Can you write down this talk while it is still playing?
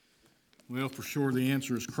Well, for sure the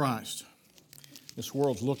answer is Christ. This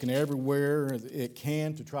world's looking everywhere it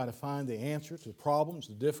can to try to find the answer to the problems,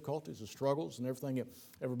 the difficulties, the struggles, and everything that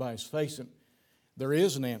everybody's facing. There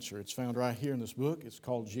is an answer. It's found right here in this book. It's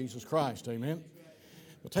called Jesus Christ. Amen?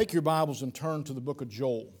 Well, take your Bibles and turn to the book of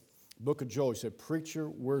Joel. The book of Joel. You said, "Preacher,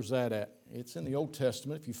 where's that at?" It's in the Old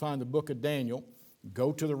Testament. If you find the book of Daniel,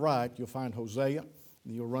 go to the right. You'll find Hosea,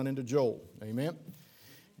 and you'll run into Joel. Amen?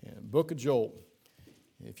 And book of Joel.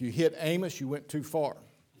 If you hit Amos, you went too far.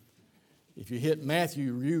 If you hit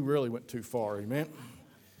Matthew, you really went too far. Amen?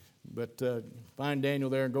 But find Daniel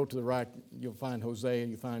there and go to the right. You'll find Hosea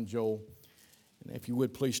and you'll find Joel. And if you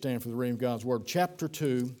would, please stand for the reading of God's Word. Chapter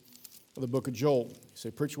 2 of the book of Joel. You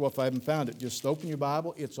say, "Preacher, well, if I haven't found it, just open your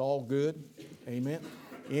Bible. It's all good. Amen?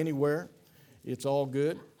 Anywhere. It's all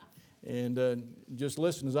good. And just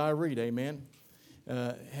listen as I read. Amen?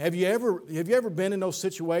 Have you ever been in those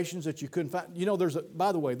situations that you couldn't find? You know,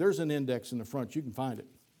 by the way, there's an index in the front. You can find it.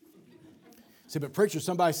 Say, "But preacher,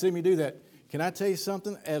 somebody see me do that." Can I tell you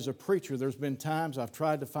something? As a preacher, there's been times I've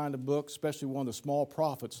tried to find a book, especially one of the small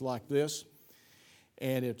prophets like this,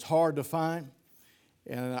 and it's hard to find.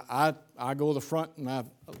 And I go to the front and I've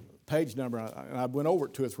page number, and I went over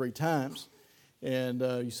it 2 or 3 times. And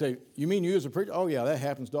you say, "You mean you as a preacher?" "Oh, yeah, that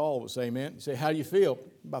happens to all of us." Amen. You say, "How do you feel?"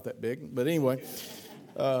 "About that big." But anyway,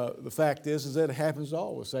 the fact is that it happens to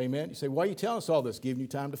all of us. Amen. You say, "Why are you telling us all this?" "Giving you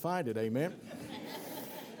time to find it." Amen.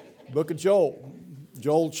 Book of Joel,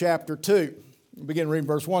 Joel chapter 2. Begin reading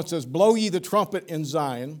verse 1. It says, "Blow ye the trumpet in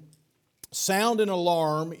Zion, sound an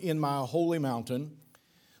alarm in my holy mountain.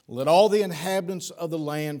 Let all the inhabitants of the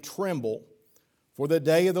land tremble, for the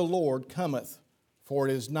day of the Lord cometh, for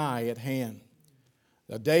it is nigh at hand.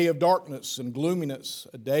 A day of darkness and gloominess,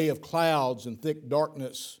 a day of clouds and thick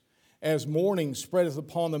darkness, as morning spreadeth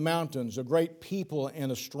upon the mountains, a great people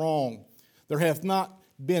and a strong. There hath not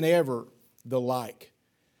been ever the like.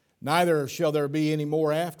 Neither shall there be any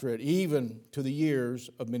more after it, even to the years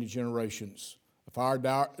of many generations. A fire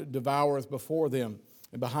devoureth before them,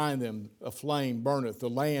 and behind them a flame burneth. The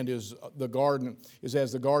land is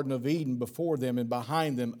as the garden of Eden before them, and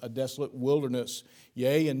behind them a desolate wilderness.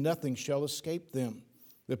 Yea, and nothing shall escape them.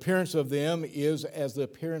 The appearance of them is as the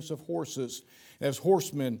appearance of horses. As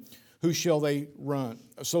horsemen, so shall they run.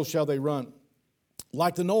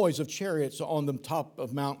 Like the noise of chariots on the top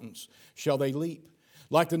of mountains shall they leap.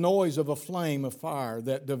 Like the noise of a flame of fire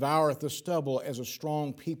that devoureth the stubble, as a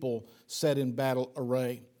strong people set in battle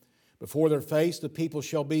array. Before their face the people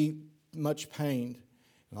shall be much pained,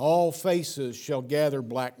 and all faces shall gather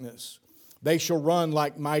blackness. They shall run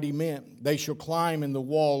like mighty men. They shall climb in the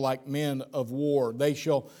wall like men of war. They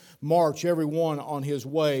shall march every one on his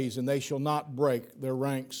ways, and they shall not break their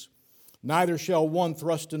ranks. Neither shall one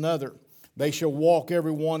thrust another. They shall walk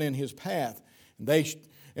every one in his path.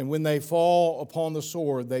 And when they fall upon the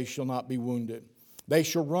sword, they shall not be wounded. They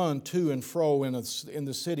shall run to and fro in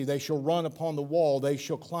the city. They shall run upon the wall. They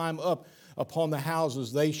shall climb up upon the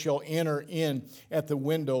houses. They shall enter in at the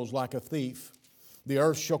windows like a thief. The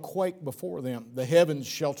earth shall quake before them. The heavens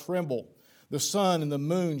shall tremble. The sun and the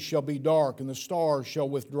moon shall be dark, and the stars shall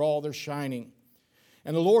withdraw their shining.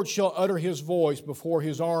 And the Lord shall utter his voice before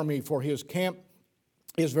his army, for his camp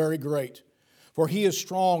is very great. For he is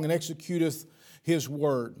strong and executeth his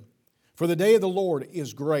word. For the day of the Lord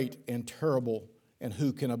is great and terrible, and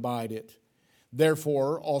who can abide it?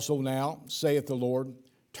 Therefore also now, saith the Lord,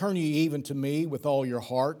 turn ye even to me with all your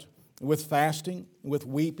heart, with fasting, with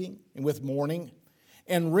weeping, and with mourning,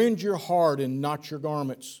 and rend your heart and not your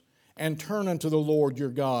garments, and turn unto the Lord your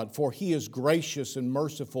God, for he is gracious and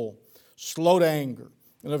merciful, slow to anger,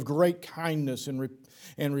 and of great kindness, and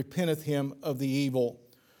repenteth him of the evil.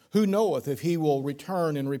 Who knoweth if he will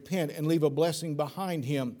return and repent and leave a blessing behind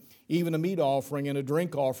him, even a meat offering and a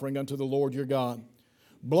drink offering unto the Lord your God?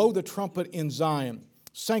 Blow the trumpet in Zion,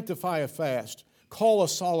 sanctify a fast, call a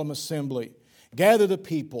solemn assembly, gather the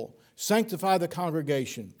people, sanctify the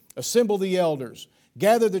congregation, assemble the elders,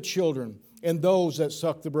 gather the children and those that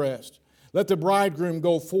suck the breast. Let the bridegroom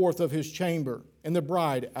go forth of his chamber, and the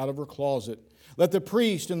bride out of her closet. Let the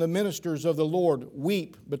priest and the ministers of the Lord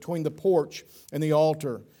weep between the porch and the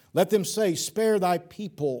altar. Let them say, spare thy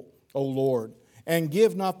people, O Lord, and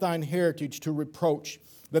give not thine heritage to reproach,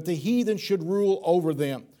 that the heathen should rule over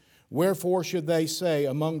them. Wherefore should they say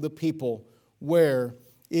among the people, where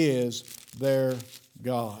is their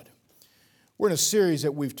God? We're in a series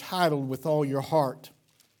that we've titled With All Your Heart.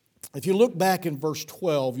 If you look back in verse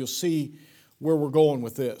 12, you'll see where we're going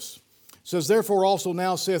with this. It says, therefore also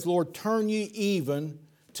now saith the Lord, turn ye even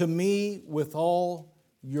to me with all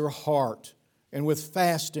your heart, and with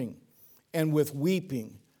fasting, and with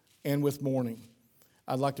weeping, and with mourning.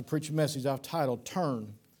 I'd like to preach a message I've titled,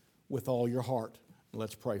 Turn with All Your Heart.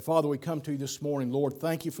 Let's pray. Father, we come to you this morning. Lord,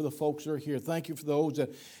 thank you for the folks that are here. Thank you for those that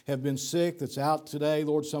have been sick, that's out today.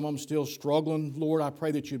 Lord, some of them still struggling. Lord, I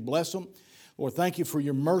pray that you'd bless them. Lord, thank you for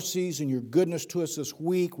your mercies and your goodness to us this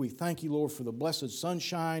week. We thank you, Lord, for the blessed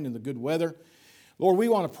sunshine and the good weather. Lord, we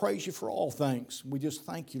want to praise you for all things. We just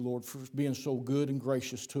thank you, Lord, for being so good and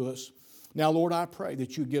gracious to us. Now, Lord, I pray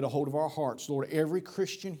that you get a hold of our hearts. Lord, every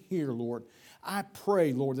Christian here, Lord, I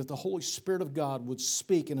pray, Lord, that the Holy Spirit of God would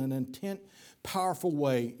speak in an intent, powerful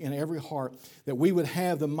way in every heart, that we would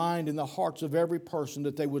have the mind and the hearts of every person,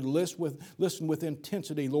 that they would listen with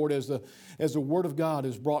intensity, Lord, as the Word of God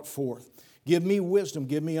is brought forth. Give me wisdom,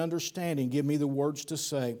 give me understanding, give me the words to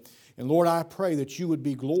say. And Lord, I pray that you would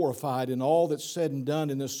be glorified in all that's said and done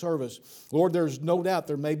in this service. Lord, there's no doubt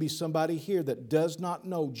there may be somebody here that does not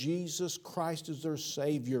know Jesus Christ as their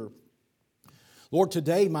Savior. Lord,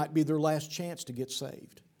 today might be their last chance to get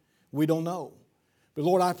saved. We don't know. But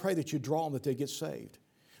Lord, I pray that you draw them, that they get saved.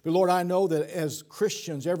 But Lord, I know that as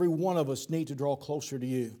Christians, every one of us need to draw closer to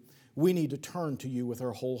you. We need to turn to you with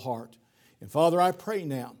our whole heart. And Father, I pray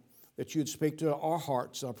now that you'd speak to our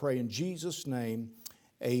hearts. I pray in Jesus' name,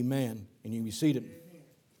 amen. And you can be seated.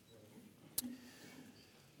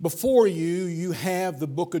 Before you, you have the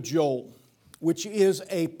book of Joel, which is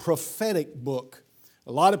a prophetic book.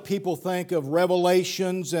 A lot of people think of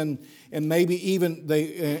Revelations and maybe even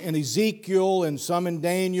in Ezekiel and some in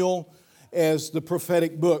Daniel as the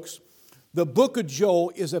prophetic books. The book of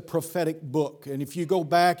Joel is a prophetic book. And if you go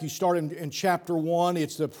back, you start in chapter 1,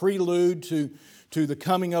 it's the prelude to the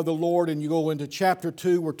coming of the Lord. And you go into chapter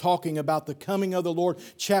 2, we're talking about the coming of the Lord.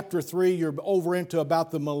 Chapter 3, you're over into about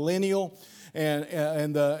the millennial. And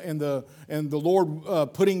the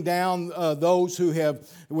Lord putting down those who have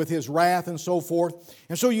with His wrath and so forth.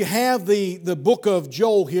 And so you have the book of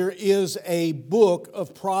Joel here is a book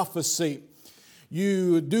of prophecy.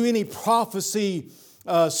 You do any prophecy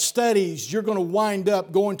studies, you're going to wind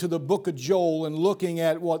up going to the book of Joel and looking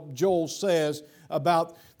at what Joel says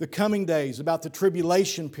about the coming days, about the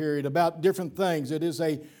tribulation period, about different things. It is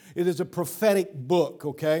a prophetic book,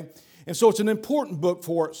 okay? And so it's an important book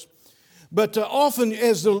for us. But often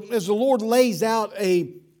as the Lord lays out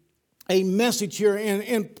a message here,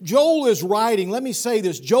 and Joel is writing, let me say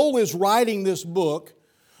this, Joel is writing this book,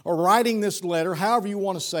 or writing this letter, however you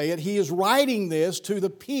want to say it, he is writing this to the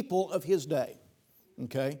people of his day,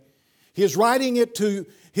 okay? He is writing it to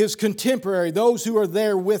his contemporary, those who are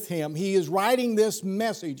there with him. He is writing this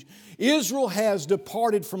message. Israel has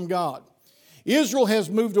departed from God. Israel has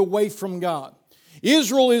moved away from God.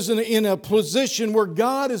 Israel is in a position where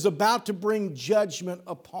God is about to bring judgment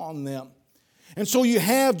upon them. And so you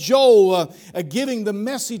have Joel giving the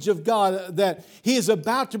message of God that He is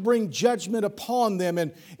about to bring judgment upon them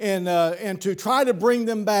and to try to bring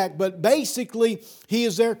them back. But basically, he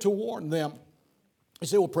is there to warn them. You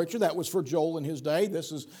say, well, preacher, that was for Joel in his day.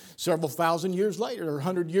 This is several thousand years later, or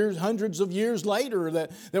hundreds of years later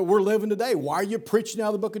that we're living today. Why are you preaching out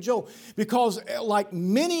of the book of Joel? Because like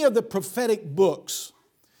many of the prophetic books,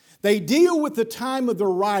 they deal with the time of the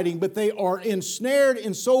writing, but they are ensnared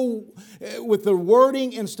in so with the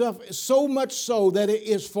wording and stuff, so much so that it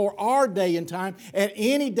is for our day and time, at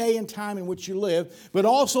any day and time in which you live, but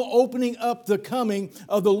also opening up the coming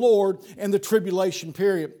of the Lord and the tribulation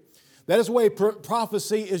period. That is the way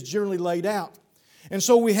prophecy is generally laid out. And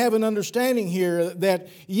so we have an understanding here that,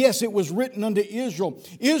 yes, it was written unto Israel.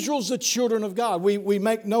 Israel's the children of God. We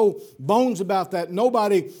make no bones about that.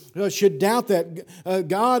 Nobody should doubt that.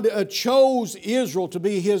 God chose Israel to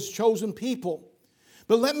be His chosen people.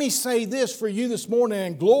 But let me say this for you this morning,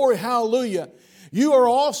 and glory, hallelujah. You are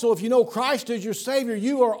also, if you know Christ as your Savior,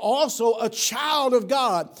 you are also a child of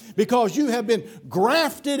God because you have been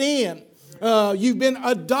grafted in. You've been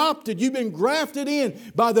adopted. You've been grafted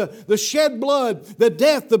in by the shed blood, the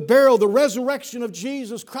death, the burial, the resurrection of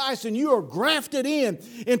Jesus Christ. And you are grafted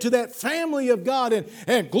into that family of God.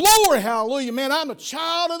 And glory, hallelujah, man, I'm a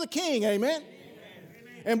child of the King. Amen. Amen.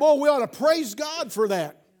 And boy, we ought to praise God for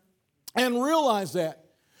that and realize that.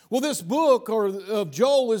 Well, this book of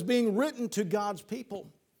Joel is being written to God's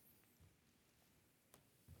people.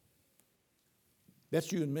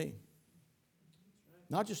 That's you and me.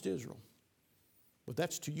 Not just Israel. But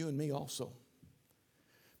that's to you and me also.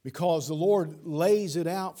 Because the Lord lays it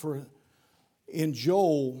out in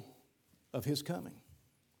Joel of His coming.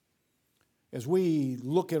 As we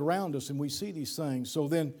look around us and we see these things. So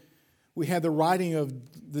then we have the writing of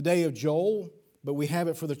the day of Joel, but we have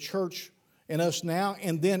it for the church and us now.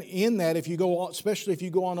 And then in that, if you go on, especially if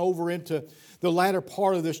you go on over into the latter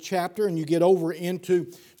part of this chapter and you get over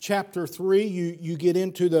into chapter 3, you get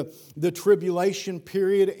into the tribulation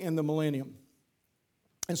period and the millennium.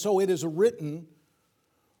 And so it is written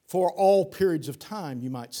for all periods of time, you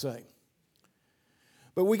might say.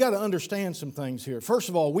 But we got to understand some things here. First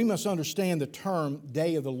of all, we must understand the term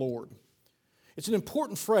day of the Lord. It's an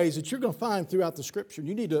important phrase that you're going to find throughout the Scripture.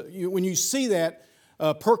 You need to, when you see that,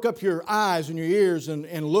 perk up your eyes and your ears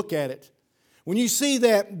and look at it. When you see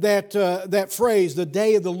that phrase, the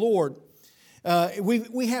day of the Lord,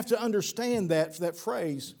 we have to understand that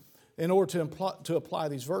phrase in order to apply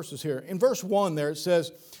these verses here. In verse 1 there it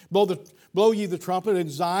says, Blow ye the trumpet in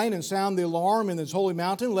Zion and sound the alarm in this holy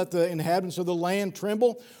mountain. Let the inhabitants of the land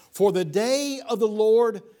tremble. For the day of the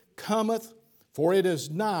Lord cometh, for it is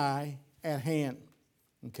nigh at hand.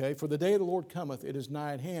 Okay, for the day of the Lord cometh, it is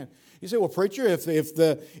nigh at hand. You say, well, preacher, if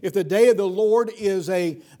the day of the Lord is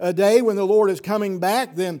a day when the Lord is coming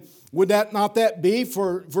back, then would that be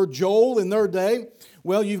for Joel in their day?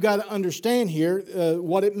 Well, you've got to understand here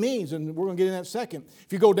what it means, and we're going to get in that second.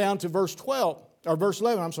 If you go down to verse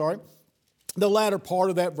 11, the latter part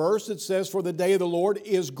of that verse, it says, for the day of the Lord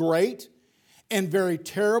is great and very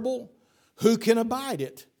terrible. Who can abide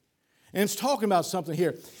it? And it's talking about something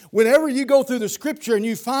here. Whenever you go through the Scripture and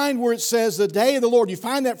you find where it says the day of the Lord, you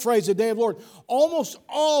find that phrase, the day of the Lord, almost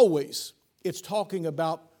always it's talking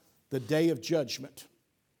about the day of judgment.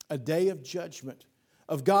 A day of judgment,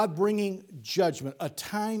 of God bringing judgment, a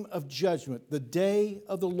time of judgment, the day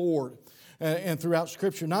of the Lord. And throughout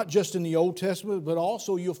Scripture, not just in the Old Testament, but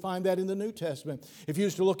also you'll find that in the New Testament. If you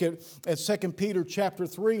used to look at 2 Peter chapter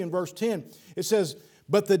 3 and verse 10, it says,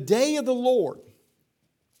 but the day of the Lord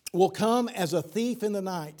will come as a thief in the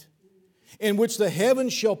night, in which the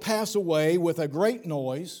heavens shall pass away with a great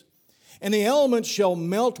noise, and the elements shall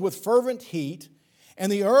melt with fervent heat,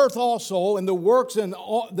 and the earth also and the works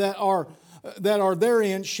that are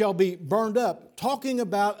therein shall be burned up. Talking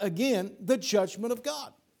about, again, the judgment of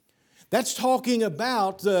God. That's talking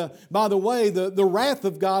about, by the way, the wrath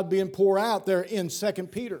of God being poured out there in 2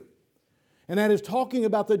 Peter. And that is talking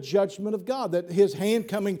about the judgment of God, that His hand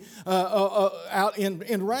coming out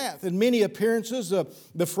in wrath. In many appearances,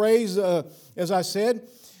 the phrase, as I said,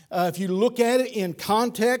 if you look at it in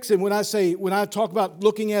context, and when I talk about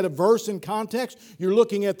looking at a verse in context, you're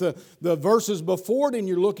looking at the verses before it and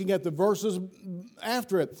you're looking at the verses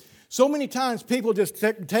after it. So many times people just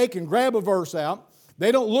take and grab a verse out.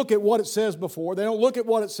 They don't look at what it says before. They don't look at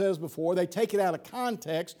what it says before. They take it out of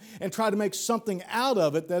context and try to make something out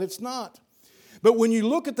of it that it's not. But when you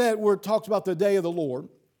look at that where it talks about the day of the Lord,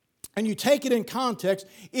 and you take it in context,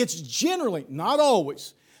 it's generally, not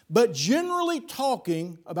always, but generally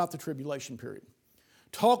talking about the tribulation period.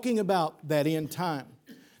 Talking about that end time.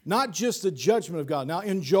 Not just the judgment of God. Now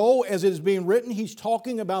in Joel, as it is being written, he's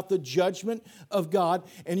talking about the judgment of God.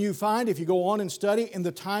 And you find, if you go on and study, in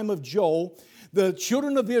the time of Joel, the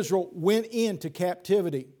children of Israel went into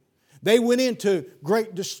captivity. They went into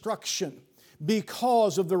great destruction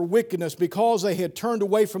because of their wickedness, because they had turned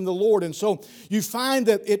away from the Lord. And so you find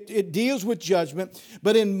that it deals with judgment,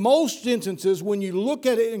 but in most instances, when you look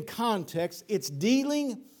at it in context, it's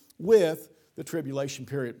dealing with the tribulation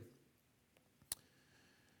period.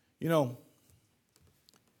 You know,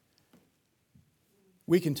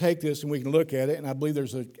 we can take this and we can look at it, and I believe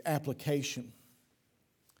there's an application.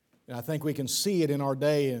 And I think we can see it in our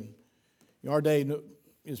day, and our day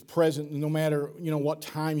is present no matter what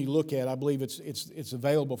time you look at. I believe it's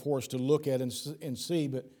available for us to look at and see.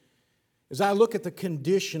 But as I look at the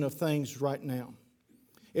condition of things right now,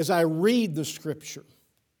 as I read the Scripture,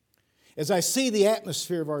 as I see the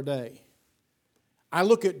atmosphere of our day, I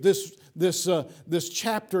look at this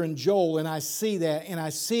chapter in Joel, and I see that, and I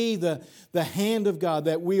see the hand of God,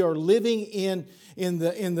 that we are living in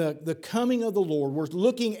the coming of the Lord. We're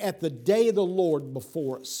looking at the day of the Lord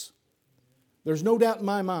before us. There's no doubt in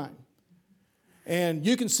my mind. And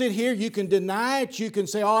you can sit here, you can deny it, you can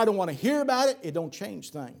say, I don't want to hear about it. It don't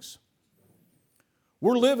change things.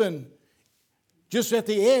 We're living just at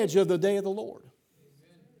the edge of the day of the Lord.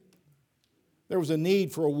 There was a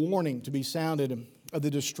need for a warning to be sounded of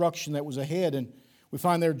the destruction that was ahead. And we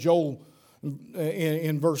find there Joel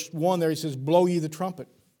in verse 1 there, he says, blow ye the trumpet.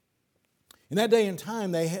 In that day and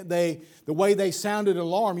time, the way they sounded an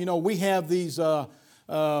alarm, we have these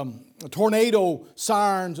tornado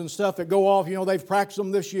sirens and stuff that go off. They've practiced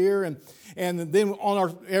them this year, and then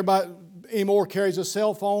anymore carries a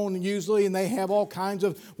cell phone usually, and they have all kinds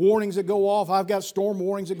of warnings that go off. I've got storm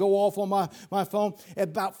warnings that go off on my phone. At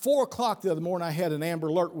about 4 o'clock the other morning, I had an Amber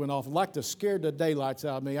Alert went off. It like to scare the daylights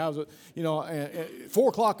out of me. I was, at 4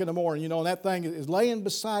 o'clock in the morning, and that thing is laying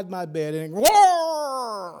beside my bed, and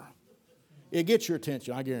roar! It gets your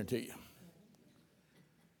attention, I guarantee you.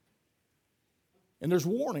 And there's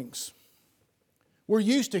warnings. We're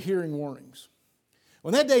used to hearing warnings.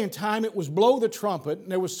 On that day and time, it was blow the trumpet,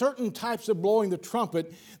 and there were certain types of blowing the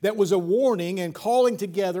trumpet that was a warning and calling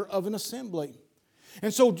together of an assembly.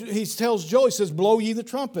 And so he tells Joel, he says, blow ye the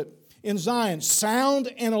trumpet in Zion.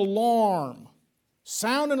 Sound an alarm.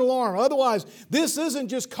 Sound an alarm. Otherwise, this isn't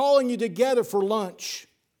just calling you together for lunch.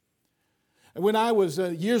 When I was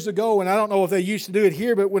years ago, and I don't know if they used to do it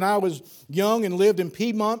here, but when I was young and lived in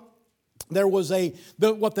Piedmont, there was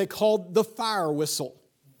what they called the fire whistle.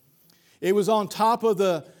 It was on top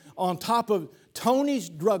of Tony's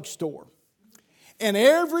drugstore. And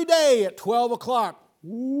every day at 12 o'clock,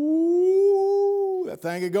 woo, that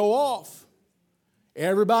thing would go off.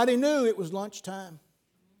 Everybody knew it was lunchtime.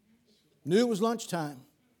 Knew it was lunchtime.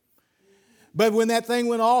 But when that thing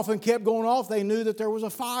went off and kept going off, they knew that there was a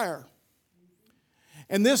fire.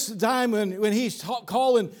 And this time when he's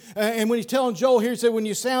calling, and when he's telling Joel here, he said, when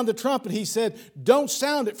you sound the trumpet, he said, don't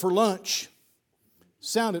sound it for lunch.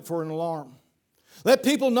 Sound it for an alarm. Let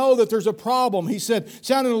people know that there's a problem. He said,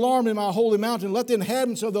 sound an alarm in my holy mountain. Let the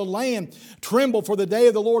inhabitants of the land tremble, for the day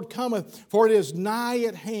of the Lord cometh, for it is nigh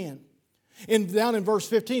at hand. And down in verse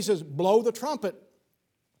 15 it says, blow the trumpet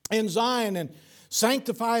in Zion and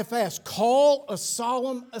sanctify a fast. Call a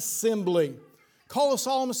solemn assembly. Call a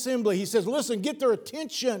solemn assembly. He says, listen, get their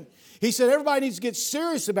attention. He said, everybody needs to get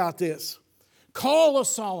serious about this. Call a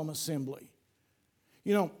solemn assembly.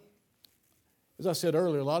 As I said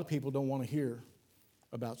earlier, a lot of people don't want to hear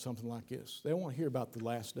about something like this. They don't want to hear about the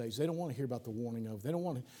last days. They don't want to hear about the warning of. They don't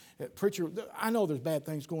want to, preacher, I know there's bad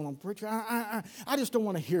things going on. Preacher, I just don't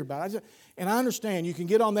want to hear about it. And I understand you can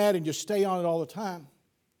get on that and just stay on it all the time.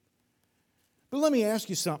 But let me ask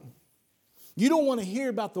you something. You don't want to hear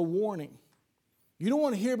about the warning. You don't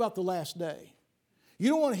want to hear about the last day. You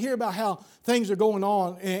don't want to hear about how things are going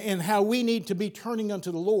on and how we need to be turning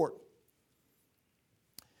unto the Lord.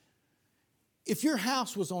 If your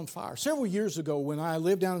house was on fire, several years ago when I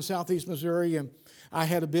lived down in southeast Missouri and I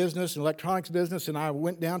had a business, an electronics business, and I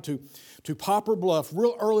went down to Poplar Bluff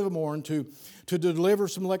real early in the morning to deliver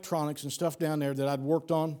some electronics and stuff down there that I'd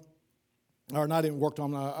worked on, or not even worked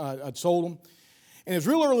on, I'd sold them. And it was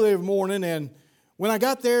real early in the morning, and when I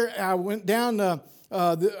got there, I went down,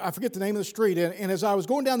 I forget the name of the street, and as I was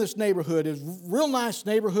going down this neighborhood, it was a real nice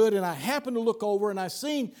neighborhood, and I happened to look over, and I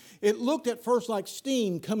seen, it looked at first like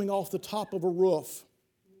steam coming off the top of a roof.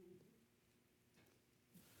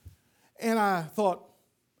 And I thought,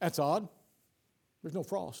 that's odd. There's no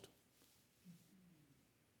frost.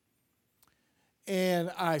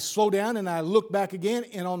 And I slowed down, and I looked back again,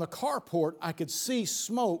 and on the carport, I could see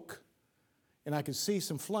smoke, and I could see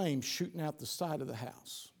some flames shooting out the side of the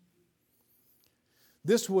house.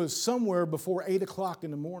 This was somewhere before 8 o'clock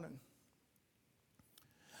in the morning.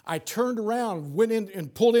 I turned around, went in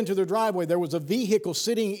and pulled into the driveway. There was a vehicle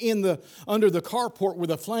sitting under the carport where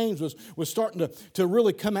the flames was starting to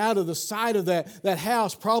really come out of the side of that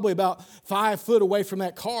house, probably about 5 foot away from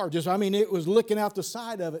that car. It was licking out the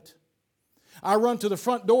side of it. I run to the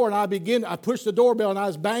front door and I pushed the doorbell and I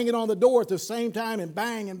was banging on the door at the same time and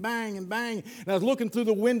bang and bang and bang. And I was looking through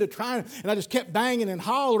the window and I just kept banging and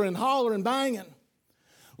hollering and banging.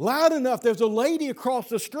 Loud enough, there's a lady across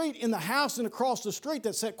the street in the house and across the street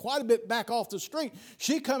that sat quite a bit back off the street.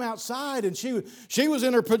 She come outside and she was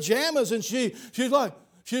in her pajamas and she's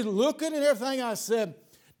looking at everything. I said,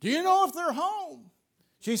 do you know if they're home?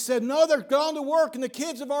 She said, no, they're gone to work and the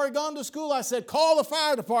kids have already gone to school. I said, call the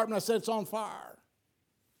fire department. I said, it's on fire.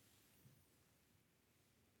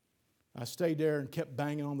 I stayed there and kept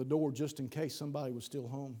banging on the door just in case somebody was still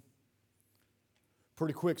home.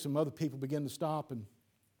 Pretty quick, some other people began to stop and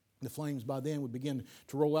the flames by then would begin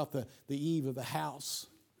to roll out the eave of the house.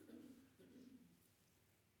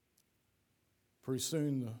 Pretty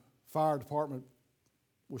soon the fire department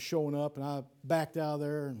was showing up and I backed out of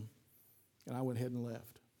there and I went ahead and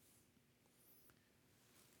left.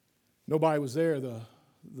 Nobody was there.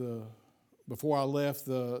 Before I left,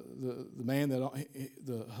 the man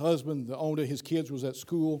the husband that owned it, his kids was at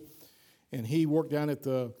school, and he worked down at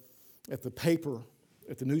the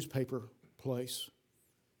newspaper place.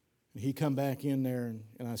 And he come back in there,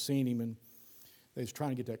 and I seen him, and they was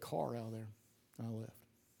trying to get that car out of there. And I left.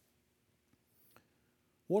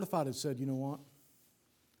 What if I'd have said, you know what?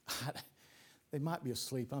 They might be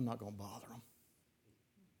asleep. I'm not going to bother them.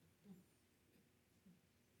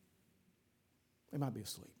 They might be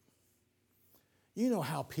asleep. You know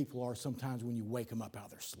how people are sometimes when you wake them up out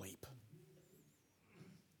of their sleep,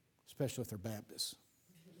 especially if they're Baptists,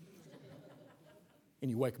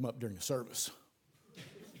 and you wake them up during the service.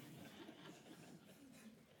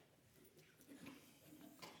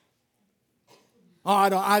 Oh,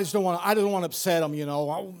 I just don't want to upset them,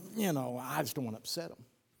 I just don't want to upset them.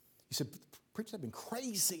 He said, preacher, I've been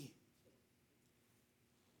crazy.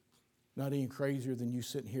 Not any crazier than you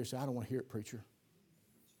sitting here saying, I don't want to hear it, preacher.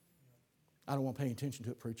 I don't want to pay attention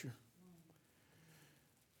to it, preacher.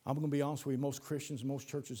 I'm going to be honest with you, most Christians, most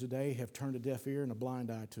churches today have turned a deaf ear and a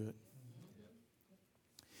blind eye to it.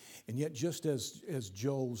 And yet, just as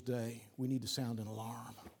Joel's day, we need to sound an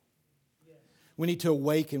alarm. We need to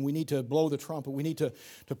awaken. We need to blow the trumpet. We need to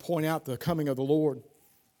point out the coming of the Lord.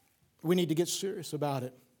 We need to get serious about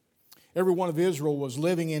it. Every one of Israel was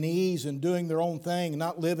living in ease and doing their own thing,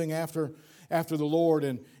 not living after the Lord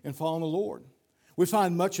and following the Lord. We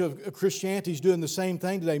find much of Christianity is doing the same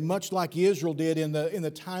thing today, much like Israel did in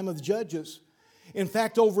the time of the Judges. In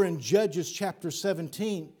fact, over in Judges chapter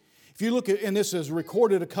 17, if you look at, and this is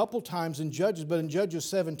recorded a couple times in Judges, but in Judges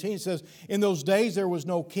 17 it says, in those days there was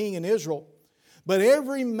no king in Israel, but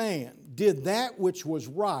every man did that which was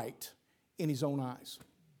right in his own eyes.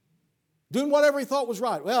 Doing whatever he thought was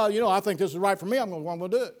right. Well, I think this is right for me. I'm going to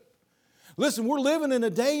do it. Listen, we're living in a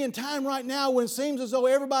day and time right now when it seems as though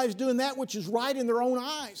everybody's doing that which is right in their own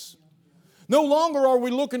eyes. No longer are we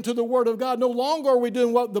looking to the Word of God. No longer are we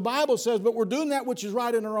doing what the Bible says, but we're doing that which is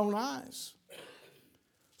right in our own eyes.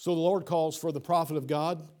 So the Lord calls for the prophet of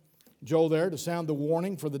God, Joel there, to sound the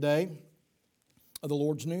warning for the day of the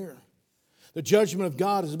Lord's near. The judgment of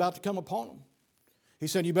God is about to come upon them. He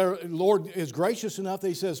said, the Lord is gracious enough that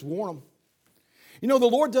He says, warn them. The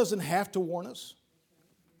Lord doesn't have to warn us.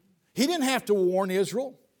 He didn't have to warn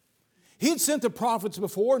Israel. He'd sent the prophets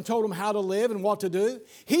before and told them how to live and what to do.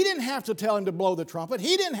 He didn't have to tell him to blow the trumpet.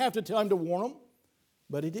 He didn't have to tell him to warn them,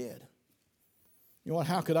 but He did. You know what?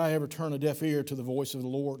 How could I ever turn a deaf ear to the voice of the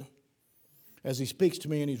Lord as He speaks to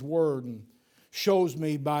me in His Word and shows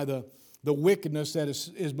me by the wickedness that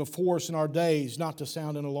is before us in our days, not to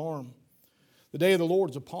sound an alarm? The day of the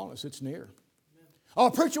Lord is upon us. It's near. Oh,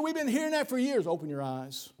 preacher, we've been hearing that for years. Open your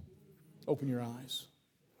eyes. Open your eyes.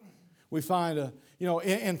 We find,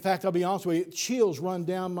 in fact, I'll be honest with you, chills run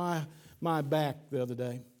down my back the other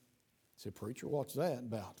day. I said, preacher, what's that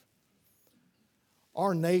about?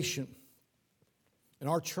 Our nation and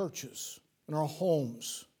our churches and our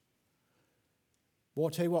homes. Boy, I'll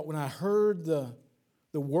tell you what, when I heard the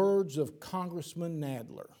words of Congressman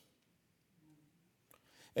Nadler,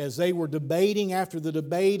 as they were debating after the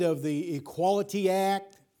debate of the Equality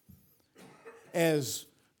Act, as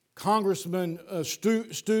Congressman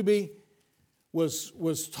Stubbe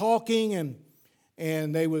was talking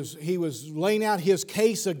and he was laying out his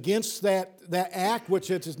case against that act, which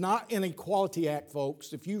it is not an Equality Act,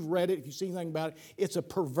 folks. If you've read it, if you've seen anything about it, it's a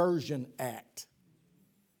perversion act.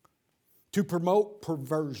 To promote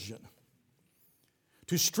perversion.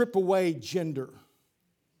 To strip away gender.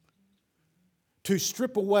 To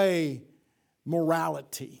strip away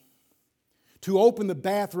morality. To open the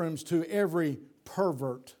bathrooms to every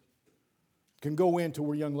pervert can go into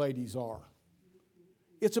where young ladies are.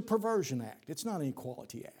 It's a perversion act. It's not an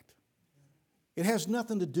equality act. It has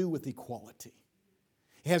nothing to do with equality.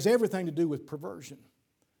 It has everything to do with perversion.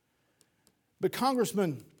 But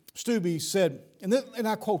Congressman Stubbe said, and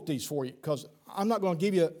I quote these for you because I'm not going to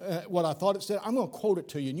give you what I thought it said. I'm going to quote it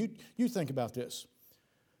to you, and you think about this.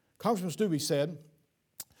 Congressman Stubbe said,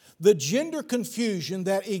 the gender confusion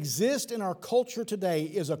that exists in our culture today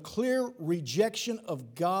is a clear rejection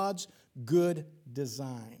of God's good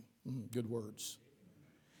design. Good words.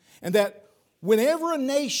 And that whenever a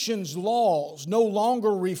nation's laws no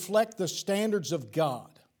longer reflect the standards of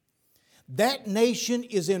God, that nation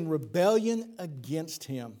is in rebellion against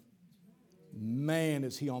Him. Man,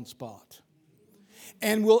 is He on spot.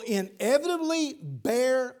 And will inevitably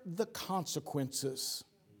bear the consequences.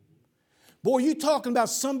 Boy, you talking about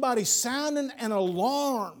somebody sounding an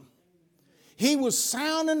alarm. He was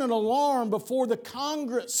sounding an alarm before the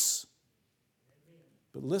Congress.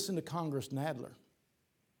 But listen to Congress Nadler.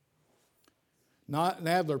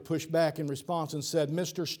 Nadler pushed back in response and said,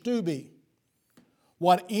 Mr. Stubbe,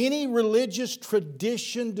 what any religious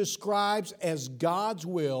tradition describes as God's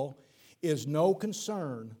will is no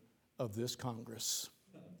concern of this Congress.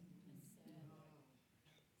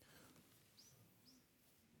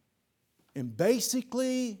 And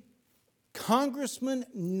basically, Congressman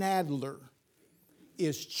Nadler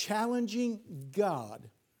is challenging God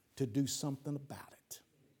to do something about it.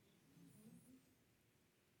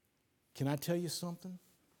 Can I tell you something?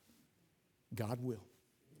 God will.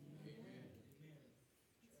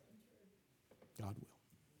 God will.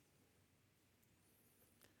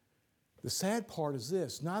 The sad part is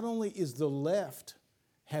this. Not only is the left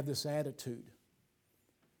have this attitude,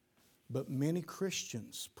 but many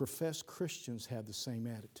Christians, professed Christians, have the same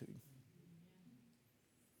attitude.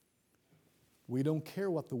 We don't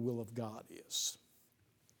care what the will of God is.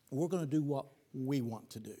 We're going to do what we want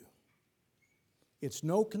to do. It's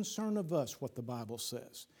no concern of us what the Bible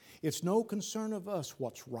says. It's no concern of us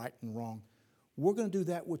what's right and wrong. We're going to do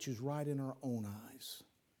that which is right in our own eyes.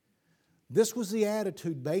 This was the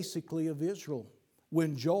attitude basically of Israel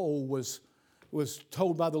when Joel was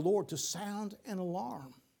told by the Lord to sound an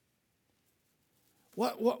alarm.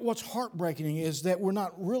 What's heartbreaking is that we're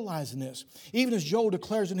not realizing this. Even as Joel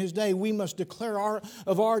declares in his day, we must declare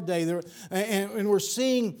of our day. And we're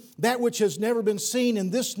seeing that which has never been seen in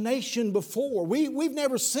this nation before. We've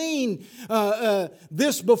never seen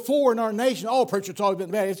this before in our nation. Oh, preacher, it's always been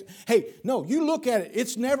bad. Hey, no, you look at it.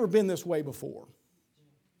 It's never been this way before.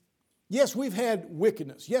 Yes, we've had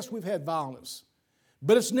wickedness. Yes, we've had violence.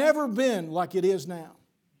 But it's never been like it is now.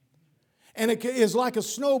 And it is like a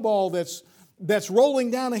snowball that's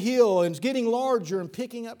rolling down a hill and it's getting larger and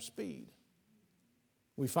picking up speed.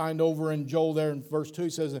 We find over in Joel there in verse 2,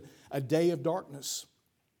 it says, a day of darkness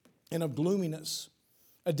and of gloominess,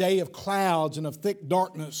 a day of clouds and of thick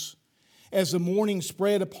darkness. As the morning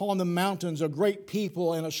spread upon the mountains, a great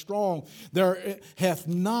people and a strong, there hath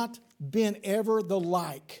not been ever the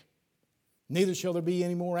like. Neither shall there be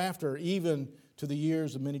any more after, even to the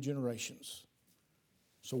years of many generations.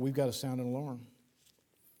 So we've got to sound an alarm.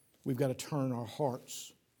 We've got to turn our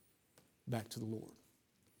hearts back to the Lord.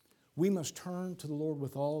 We must turn to the Lord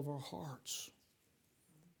with all of our hearts.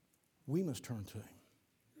 We must turn to Him.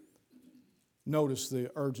 Notice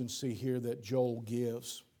the urgency here that Joel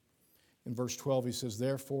gives. In verse 12 he says,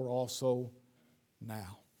 therefore also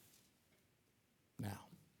now. Now.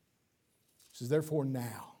 He says, therefore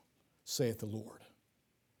now, saith the Lord.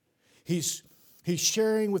 He's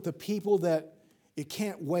sharing with the people that it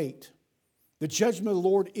can't wait. The judgment of the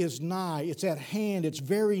Lord is nigh. It's at hand. It's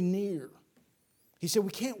very near. He said,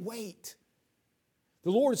 we can't wait.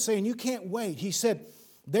 The Lord is saying, you can't wait. He said,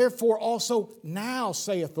 therefore also now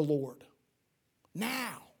saith the Lord.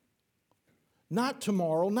 Now. Not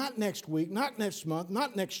tomorrow, not next week, not next month,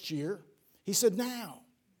 not next year. He said now.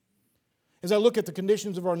 As I look at the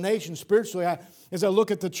conditions of our nation spiritually, as I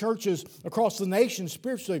look at the churches across the nation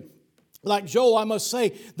spiritually, like Joel, I must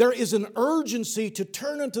say, there is an urgency to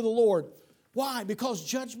turn unto the Lord. Why? Because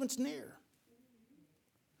judgment's near.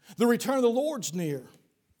 The return of the Lord's near.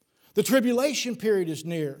 The tribulation period is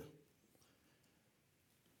near.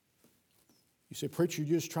 You say, preacher,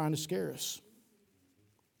 you're just trying to scare us.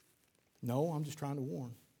 No, I'm just trying to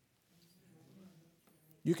warn.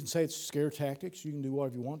 You can say it's scare tactics. You can do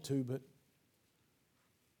whatever you want to, but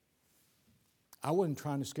I wasn't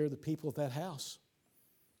trying to scare the people at that house.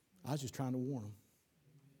 I was just trying to warn them.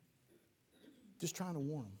 Just trying to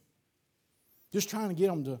warn them. Just trying to get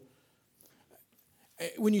them to...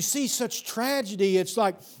 When you see such tragedy, it's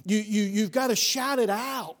like you've got to shout it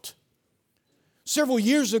out. Several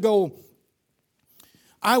years ago,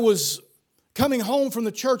 I was coming home from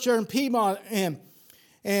the church there in Piedmont,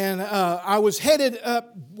 and I was headed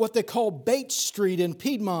up what they call Bates Street in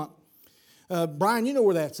Piedmont. Brian, you know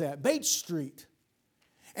where that's at, Bates Street.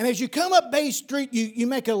 And as you come up Bates Street, you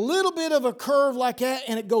make a little bit of a curve like that,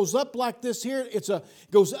 and it goes up like this here. It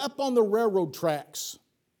goes up on the railroad tracks.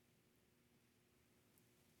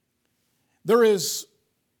 There is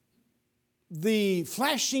the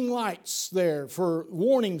flashing lights there for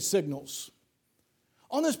warning signals.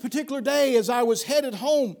 On this particular day, as I was headed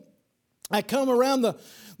home, I come around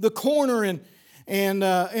the corner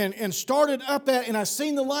and started up at, and I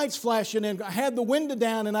seen the lights flashing, and I had the window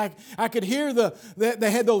down, and I could hear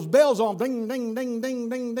they had those bells on, ding, ding, ding, ding,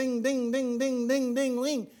 ding, ding, ding, ding, ding, ding, ding,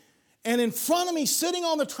 ding. And in front of me, sitting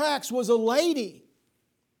on the tracks, was a lady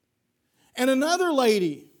and another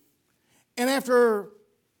lady. And after a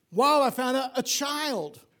while, I found out a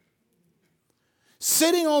child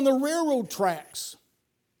sitting on the railroad tracks.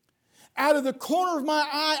 Out of the corner of my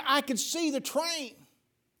eye, I could see the train.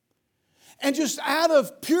 And just out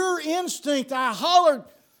of pure instinct, I hollered,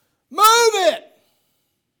 "Move it!"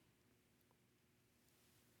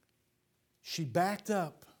 She backed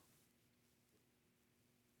up.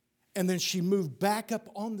 And then she moved back up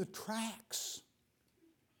on the tracks.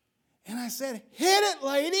 And I said, "Hit it,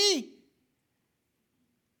 lady!"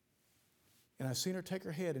 And I seen her take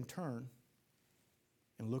her head and turn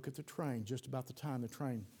and look at the train just about the time the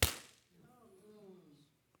train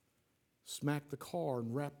smacked the car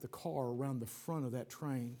and wrapped the car around the front of that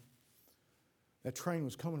train. That train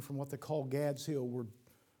was coming from what they call Gad's Hill, where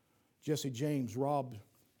Jesse James robbed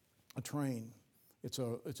a train. It's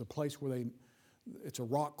a place where it's a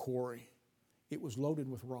rock quarry. It was loaded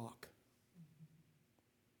with rock.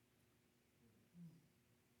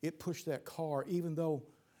 It pushed that car, even though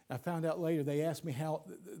I found out later, they asked me how,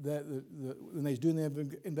 when they was doing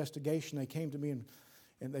the investigation, they came to me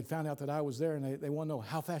and they found out that I was there, and they want to know,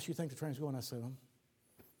 how fast you think the train's going? I said,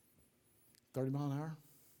 30 miles an hour?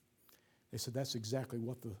 They said, that's exactly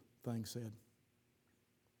what the thing said,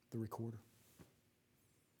 the recorder.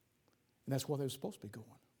 And that's what they were supposed to be going.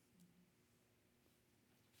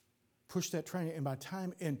 Push that train, and by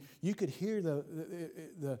time, and you could hear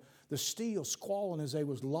the steel squalling as they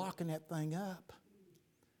was locking that thing up.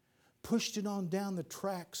 Pushed it on down the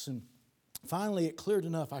tracks, and finally it cleared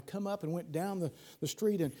enough. I come up and went down the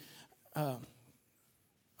street, and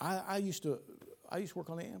I used to work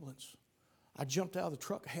on the ambulance. I jumped out of the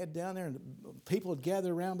truck, head down there, and people had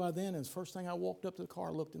gathered around by then, and the first thing I walked up to the car,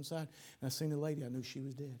 I looked inside, and I seen the lady. I knew she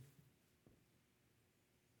was dead.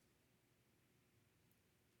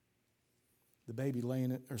 The baby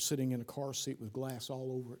sitting in a car seat with glass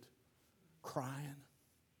all over it, crying.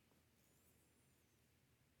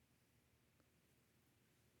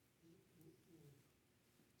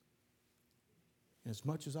 And as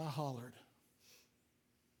much as I hollered,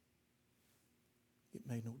 it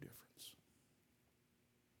made no difference.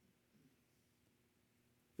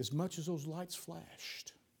 As much as those lights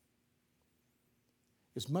flashed,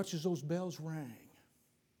 as much as those bells rang,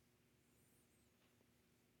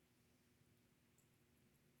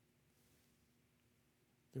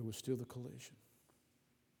 there was still the collision.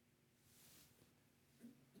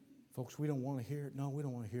 Folks, we don't want to hear it. No, we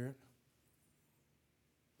don't want to hear it.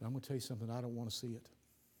 But I'm going to tell you something, I don't want to see it.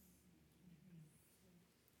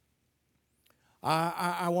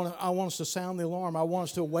 I want us to sound the alarm. I want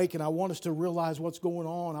us to awaken. I want us to realize what's going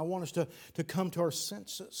on. I want us to come to our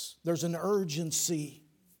senses. There's an urgency.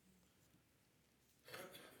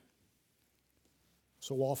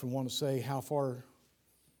 So often want to say, how far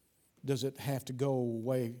does it have to go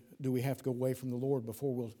away? Do we have to go away from the Lord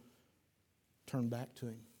before we'll turn back to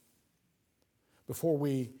Him? Before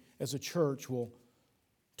we, as a church, will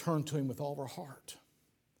turn to Him with all of our heart?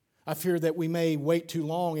 I fear that we may wait too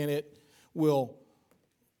long and it will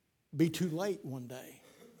be too late one day.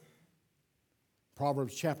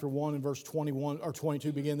 Proverbs chapter 1 and verse 21 or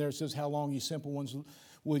 22 begin there. It says, how long, ye simple ones,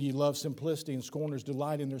 will ye love simplicity, and scorners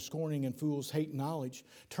delight in their scorning, and fools hate knowledge?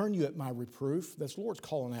 Turn you at my reproof. That's the Lord's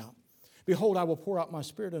calling out. Behold, I will pour out my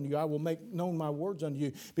spirit unto you. I will make known my words unto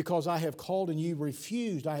you. Because I have called and ye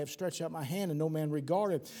refused. I have stretched out my hand and no man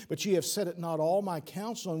regarded. But ye have set at not all my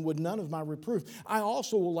counsel, and would none of my reproof. I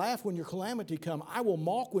also will laugh when your calamity come. I will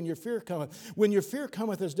mock when your fear cometh. When your fear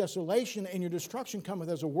cometh as desolation, and your destruction cometh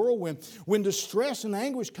as a whirlwind. When distress and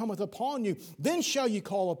anguish cometh upon you, then shall ye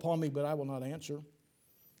call upon me, but I will not answer.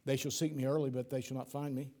 They shall seek me early, but they shall not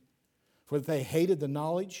find me. For they hated the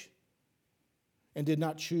knowledge and did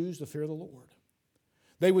not choose the fear of the Lord.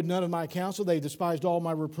 They would none of my counsel. They despised all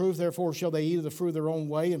my reproof. Therefore shall they eat of the fruit of their own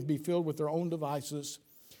way, and be filled with their own devices.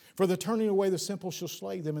 For the turning away the simple shall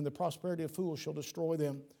slay them, and the prosperity of fools shall destroy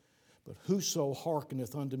them. But whoso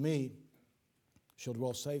hearkeneth unto me shall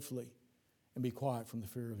dwell safely, and be quiet from the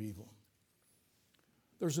fear of evil.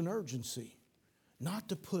 There's an urgency, not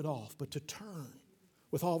to put off, but to turn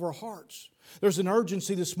with all of our hearts. There's an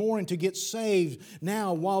urgency this morning to get saved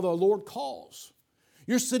now while the Lord calls.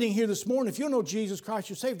 You're sitting here this morning. If you know Jesus Christ,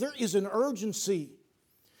 you're saved. There is an urgency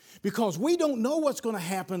because we don't know what's going to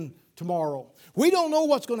happen tomorrow. We don't know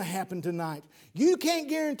what's going to happen tonight. You can't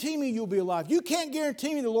guarantee me you'll be alive. You can't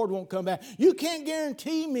guarantee me the Lord won't come back. You can't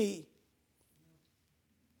guarantee me.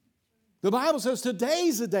 The Bible says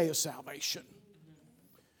today's the day of salvation.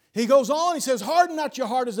 He goes on, he says, harden not your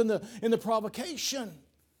heart as in the provocation.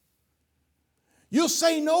 You'll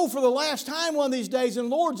say no for the last time one of these days. And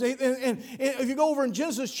Lord, and if you go over in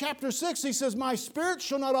Genesis chapter 6, He says, my spirit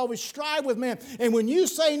shall not always strive with man. And when you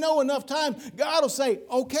say no enough time, God will say,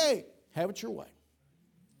 okay, have it your way.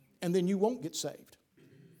 And then you won't get saved.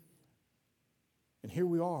 And here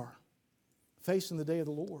we are, facing the day of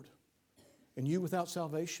the Lord. And you without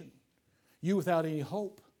salvation. You without any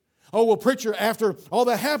hope. Oh, well, preacher, after all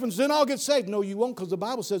that happens, then I'll get saved. No, you won't, because the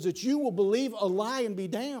Bible says that you will believe a lie and be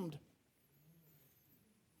damned.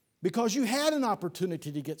 Because you had an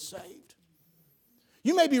opportunity to get saved.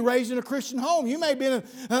 You may be raised in a Christian home. You may have been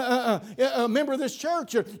a member of this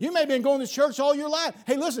church. Or you may have been going to church all your life.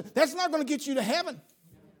 Hey, listen, that's not going to get you to heaven.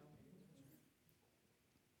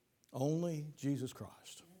 Only Jesus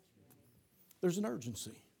Christ. There's an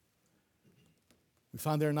urgency. We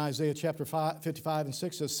find there in Isaiah chapter 55 and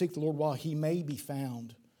 6 says, seek the Lord while he may be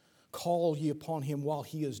found. Call ye upon him while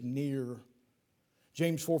he is near.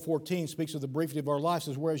 James 4:14 speaks of the briefity of our life,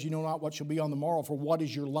 says, whereas you know not what shall be on the morrow, for what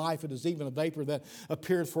is your life? It is even a vapor that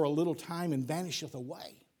appeareth for a little time and vanisheth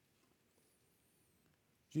away.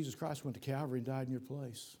 Jesus Christ went to Calvary and died in your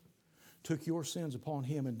place. Took your sins upon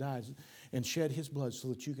him and died and shed his blood so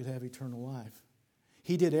that you could have eternal life.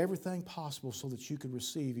 He did everything possible so that you could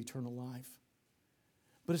receive eternal life.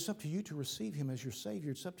 But it's up to you to receive him as your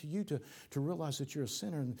Savior. It's up to you to realize that you're a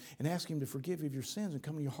sinner and ask him to forgive you of your sins and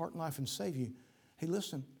come into your heart and life and save you. Hey,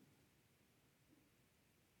 listen.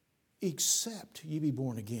 Except ye be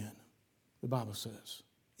born again, the Bible says.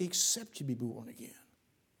 Except ye be born again,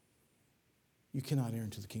 you cannot enter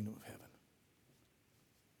into the kingdom of heaven.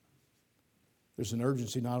 There's an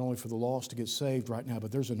urgency not only for the lost to get saved right now,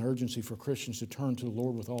 but there's an urgency for Christians to turn to the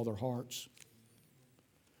Lord with all their hearts,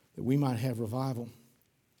 that we might have revival,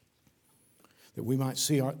 that we might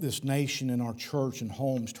see this nation and our church and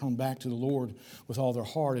homes turn back to the Lord with all their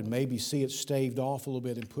heart and maybe see it staved off a little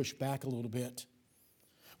bit and pushed back a little bit.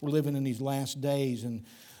 We're living in these last days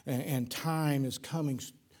and time is coming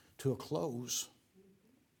to a close.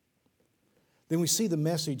 Then we see the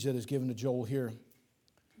message that is given to Joel here.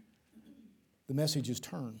 The message is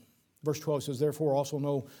turn. Verse 12 says, therefore also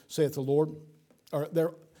now, saith the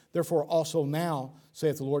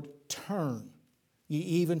Lord, turn ye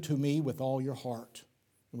even to me with all your heart,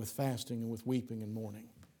 and with fasting and with weeping and mourning.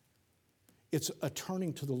 It's a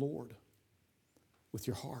turning to the Lord with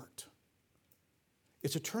your heart.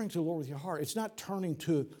 It's a turning to the Lord with your heart. It's not turning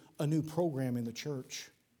to a new program in the church.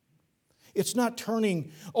 It's not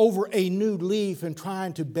turning over a new leaf and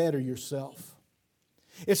trying to better yourself.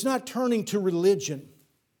 It's not turning to religion.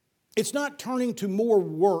 It's not turning to more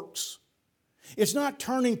works. It's not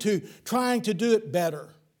turning to trying to do it better.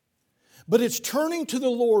 But it's turning to the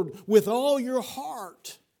Lord with all your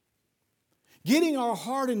heart. Getting our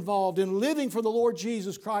heart involved in living for the Lord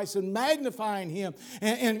Jesus Christ and magnifying Him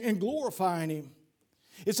and glorifying Him.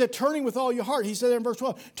 It's that turning with all your heart. He said there in verse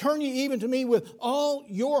 12, turn ye even to me with all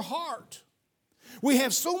your heart. We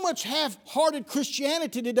have so much half-hearted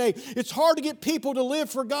Christianity today. It's hard to get people to live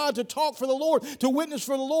for God, to talk for the Lord, to witness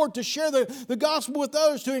for the Lord, to share the gospel with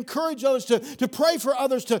others, to encourage others, to pray for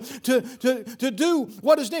others, to do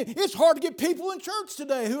what is needed. It's hard to get people in church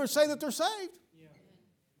today who are saying that they're saved. Yeah.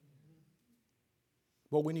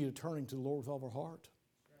 But we need a turning to the Lord with all of our heart.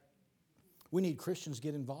 We need Christians to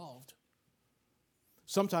get involved.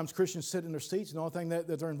 Sometimes Christians sit in their seats and the only thing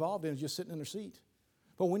that they're involved in is just sitting in their seat.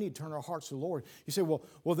 But we need to turn our hearts to the Lord. You say,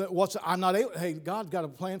 I'm not able. Hey, God's got a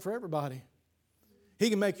plan for everybody.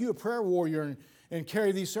 He can make you a prayer warrior and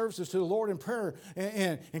carry these services to the Lord in prayer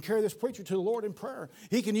and carry this preacher to the Lord in prayer.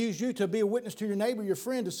 He can use you to be a witness to your neighbor, your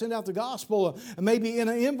friend, to send out the gospel, maybe in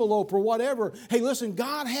an envelope or whatever. Hey, listen,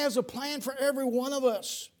 God has a plan for every one of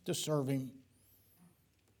us to serve Him.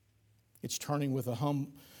 It's turning with a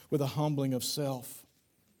humbling of self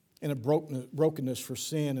and a brokenness for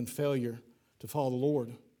sin and failure to follow the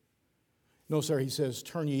Lord. No, sir, he says,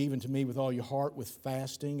 turn ye even to me with all your heart, with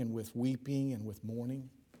fasting and with weeping and with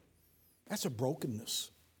mourning. That's a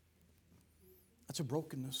brokenness. That's a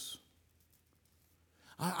brokenness.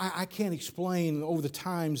 I can't explain over the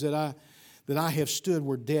times that I have stood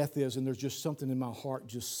where death is and there's just something in my heart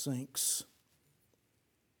just sinks.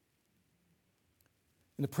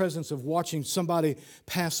 In the presence of watching somebody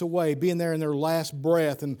pass away, being there in their last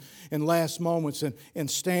breath and last moments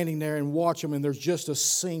and standing there and watch them and there's just a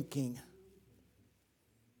sinking.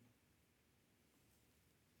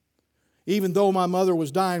 Even though my mother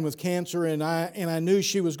was dying with cancer and I knew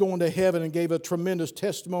she was going to heaven and gave a tremendous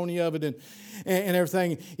testimony of it and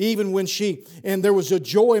everything, even when and there was a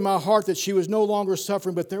joy in my heart that she was no longer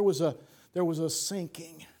suffering, but there was a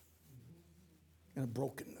sinking and a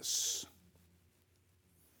brokenness.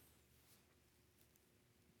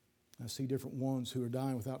 I see different ones who are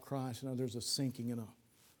dying without Christ. And there's a sinking and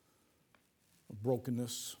a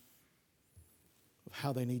brokenness of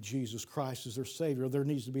how they need Jesus Christ as their Savior. There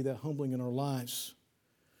needs to be that humbling in our lives.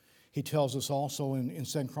 He tells us also in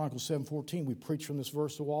 2 Chronicles 7:14, we preach from this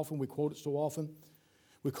verse so often, we quote it so often.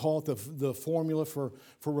 We call it the formula for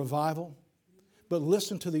revival. But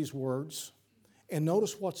listen to these words and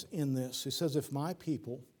notice what's in this. It says, if my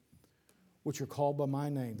people, which are called by my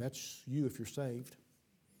name, that's you if you're saved,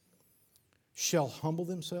 shall humble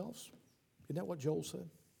themselves. Isn't that what Joel said?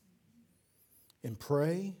 And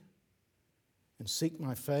pray and seek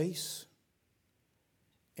my face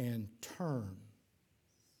and turn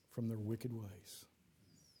from their wicked ways.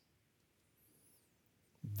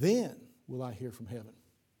 Then will I hear from heaven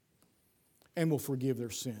and will forgive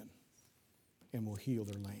their sin and will heal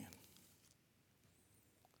their land.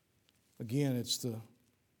 Again, it's the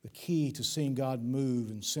key to seeing God move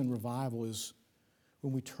and send revival is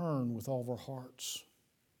when we turn with all of our hearts.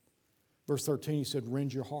 Verse 13, he said,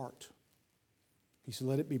 rend your heart. He said,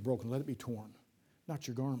 let it be broken, let it be torn, not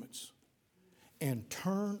your garments. And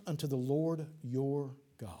turn unto the Lord your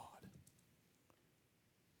God.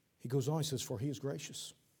 He goes on, he says, for he is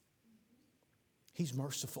gracious. He's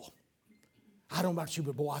merciful. I don't know about you,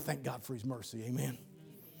 but boy, I thank God for his mercy. Amen.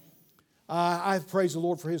 I praise the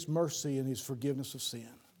Lord for his mercy and his forgiveness of sin.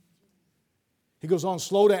 He goes on,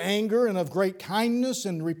 slow to anger and of great kindness,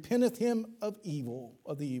 and repenteth him of the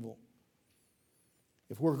evil.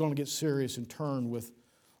 If we're going to get serious and turn with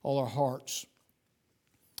all our hearts,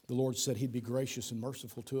 the Lord said he'd be gracious and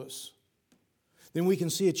merciful to us. Then we can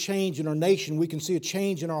see a change in our nation. We can see a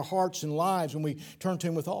change in our hearts and lives when we turn to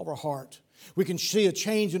him with all of our heart. We can see a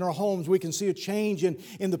change in our homes. We can see a change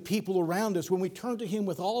in the people around us when we turn to him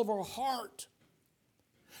with all of our heart.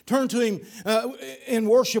 Turn to him in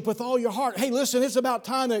worship with all your heart. Hey, listen, it's about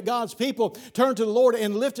time that God's people turned to the Lord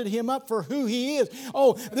and lifted him up for who he is.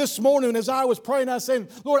 Oh, this morning as I was praying, I was saying,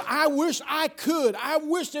 Lord, I wish I could. I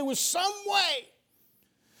wish there was some way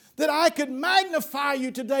that I could magnify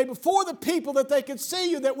you today before the people, that they could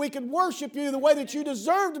see you, that we could worship you the way that you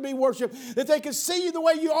deserve to be worshiped, that they could see you the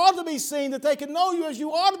way you ought to be seen, that they could know you as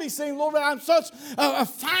you ought to be seen. Lord, I'm such a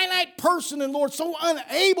finite person, and Lord, so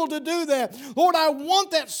unable to do that. Lord, I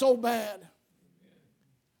want that so bad.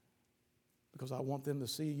 Because I want them to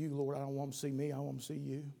see you, Lord. I don't want them to see me. I want them to see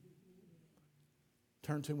you.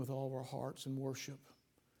 Turn to him with all of our hearts and worship.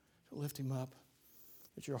 Lift him up.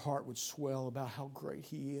 That your heart would swell about how great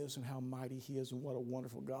he is and how mighty he is and what a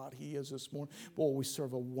wonderful God he is this morning. Boy, we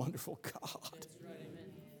serve a wonderful God. That's right,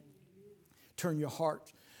 amen. Turn your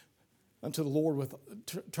heart unto the Lord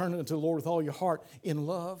turn unto the Lord with all your heart in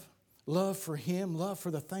love. Love for him, love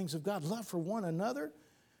for the things of God, love for one another.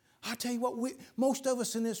 I tell you what, most of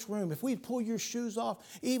us in this room, if we pull your shoes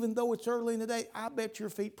off, even though it's early in the day, I bet your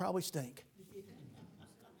feet probably stink.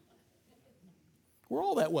 We're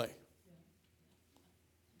all that way.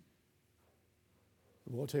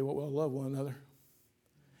 Well, I'll tell you what, we'll love one another.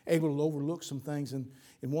 Able to overlook some things in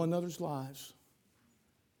one another's lives.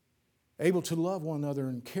 Able to love one another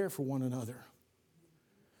and care for one another.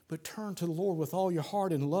 But turn to the Lord with all your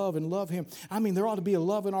heart and love him. I mean, there ought to be a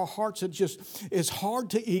love in our hearts that just is hard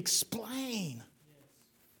to explain.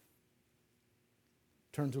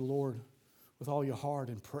 Turn to the Lord with all your heart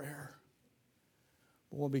in prayer.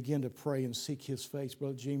 We'll begin to pray and seek his face.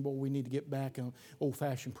 Brother Gene, boy, we need to get back on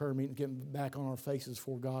old-fashioned prayer meeting, get back on our faces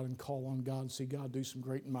for God and call on God and see God do some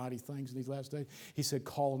great and mighty things in these last days. He said,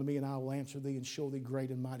 call unto me and I will answer thee and show thee great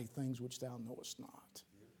and mighty things which thou knowest not.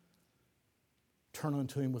 Turn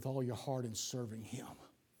unto him with all your heart in serving him.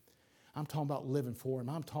 I'm talking about living for him.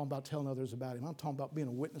 I'm talking about telling others about him. I'm talking about being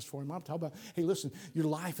a witness for him. I'm talking about, hey, listen, your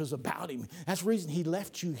life is about him. That's the reason he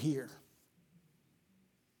left you here.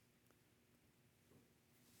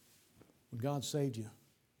 When God saved you,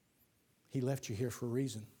 he left you here for a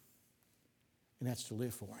reason, and that's to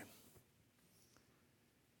live for him.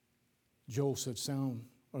 Joel said,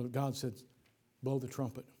 God said, blow the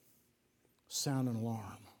trumpet, sound an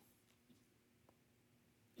alarm.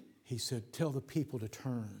 He said, tell the people to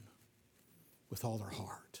turn with all their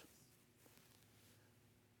heart,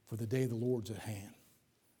 for the day of the Lord's at hand.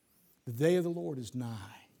 The day of the Lord is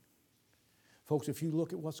nigh. Folks, if you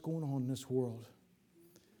look at what's going on in this world,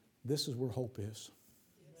 this is where hope is.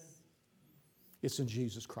 It's in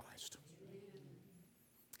Jesus Christ.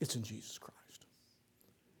 It's in Jesus Christ.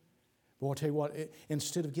 Boy, I'll tell you what,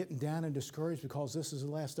 instead of getting down and discouraged because this is the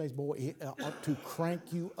last days, boy, it ought to crank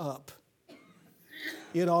you up.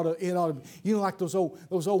 It ought to, you know, like those old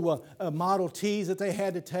Model Ts that they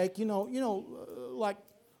had to take, like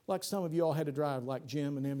some of you all had to drive, like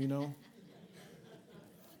Jim and them, you know.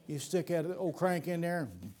 You stick that old crank in there,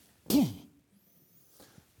 boom,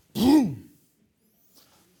 boom,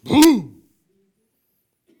 boom.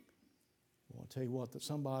 Well, I'll tell you what, that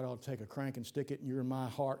somebody ought to take a crank and stick it in your and my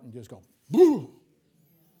heart and just go, boom,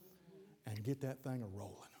 and get that thing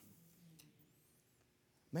a-rolling.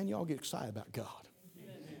 Man, y'all get excited about God.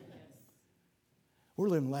 We're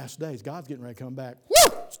living the last days. God's getting ready to come back.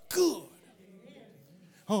 Woo! It's good.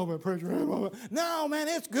 Oh, but preacher, no, man,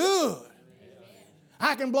 it's good.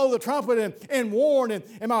 I can blow the trumpet and warn,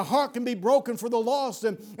 and my heart can be broken for the lost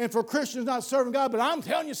and for Christians not serving God. But I'm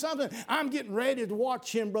telling you something, I'm getting ready to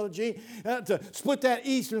watch him, Brother G, to split that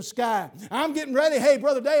eastern sky. I'm getting ready, hey,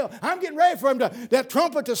 Brother Dale, I'm getting ready for him that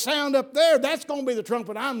trumpet to sound up there. That's going to be the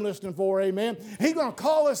trumpet I'm listening for, amen. He's going to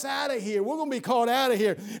call us out of here. We're going to be called out of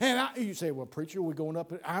here. And you say, well, preacher, we're going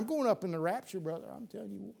up. I'm going up in the rapture, brother. I'm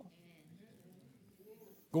telling you what.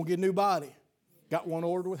 Going to get a new body. Got one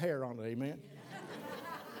ordered with hair on it, amen.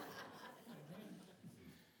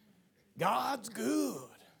 God's good.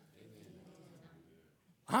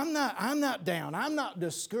 I'm not down. I'm not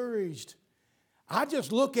discouraged. I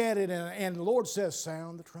just look at it and the Lord says,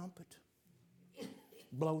 sound the trumpet.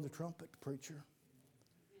 Blow the trumpet, preacher.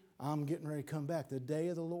 I'm getting ready to come back. The day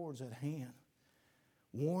of the Lord's at hand.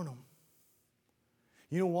 Warn them.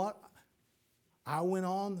 You know what? I went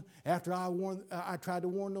on after I tried to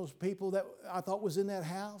warn those people that I thought was in that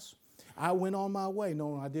house. I went on my way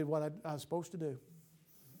knowing I did what I was supposed to do.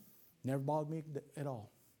 Never bothered me at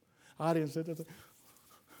all. I didn't sit there and say,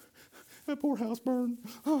 that poor house burned.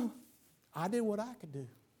 I did what I could do.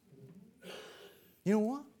 You know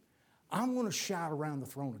what? I'm going to shout around the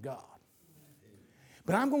throne of God.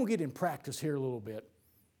 But I'm going to get in practice here a little bit.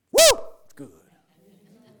 Woo! It's good.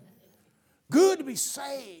 Good to be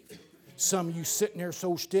saved. Some of you sitting there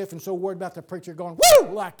so stiff and so worried about the preacher going,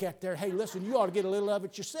 woo, like that there. Hey, listen, you ought to get a little of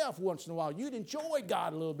it yourself once in a while. You'd enjoy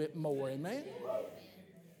God a little bit more, amen?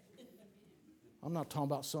 I'm not talking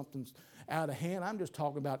about something's out of hand. I'm just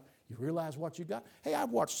talking about you realize what you got. Hey, I've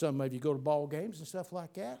watched some of you go to ball games and stuff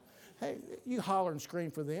like that. Hey, you holler and scream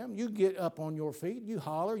for them. You get up on your feet. You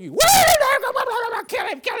holler. You, kill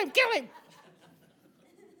him, kill him, kill him.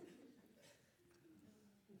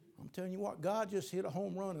 I'm telling you what, God just hit a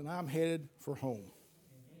home run and I'm headed for home.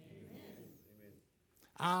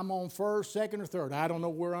 I'm on first, second, or third. I don't know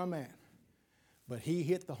where I'm at. But he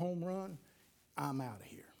hit the home run. I'm out of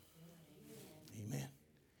here. Amen.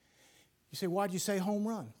 You say, why'd you say home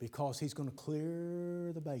run? Because he's going to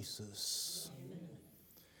clear the bases.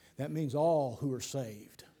 That means all who are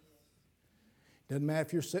saved. Doesn't matter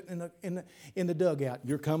if you're sitting in the dugout.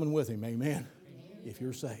 You're coming with him. Amen. If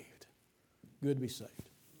you're saved. Good to be saved.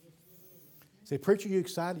 Say, preacher, you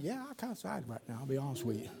excited? Yeah, I'm kind of excited right now. I'll be honest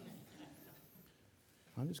with you.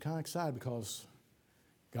 I'm just kind of excited because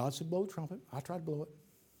God said blow the trumpet. I tried to blow it.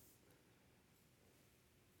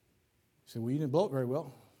 He said, well, you didn't blow it very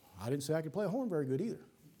well. I didn't say I could play a horn very good either.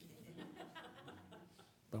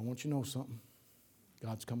 But I want you to know something.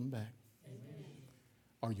 God's coming back. Amen.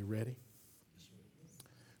 Are you ready?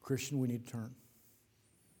 Christian, we need to turn.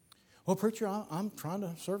 Well, preacher, I'm trying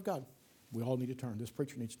to serve God. We all need to turn. This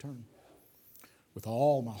preacher needs to turn. With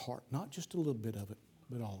all my heart. Not just a little bit of it,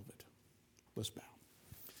 but all of it. Let's bow.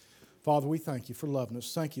 Father, we thank you for loving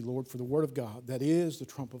us. Thank you, Lord, for the word of God. That is the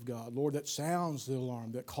trump of God. Lord, that sounds the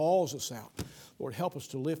alarm, that calls us out. Lord, help us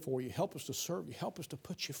to live for you. Help us to serve you. Help us to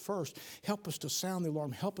put you first. Help us to sound the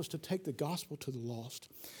alarm. Help us to take the gospel to the lost.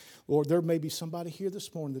 Lord, there may be somebody here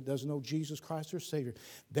this morning that doesn't know Jesus Christ their Savior.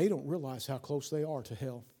 They don't realize how close they are to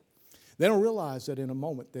hell. They don't realize that in a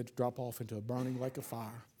moment they'd drop off into a burning lake of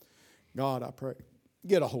fire. God, I pray,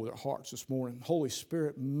 get a hold of their hearts this morning. Holy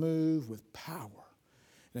Spirit, move with power.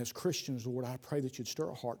 And as Christians, Lord, I pray that you'd stir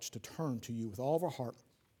our hearts to turn to you with all of our heart.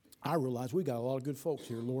 I realize we got a lot of good folks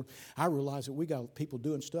here, Lord. I realize that we got people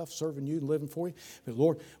doing stuff, serving you, living for you. But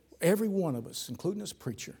Lord, every one of us, including this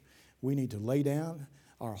preacher, we need to lay down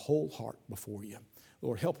our whole heart before you.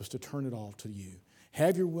 Lord, help us to turn it all to you.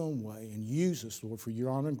 Have your will and way and use us, Lord, for your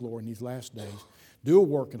honor and glory in these last days. Do a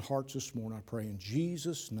work in hearts this morning, I pray, in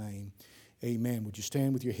Jesus' name. Amen. Would you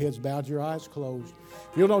stand with your heads bowed, your eyes closed?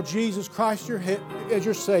 If you don't know Jesus Christ as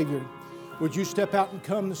your Savior, would you step out and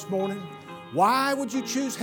come this morning? Why would you choose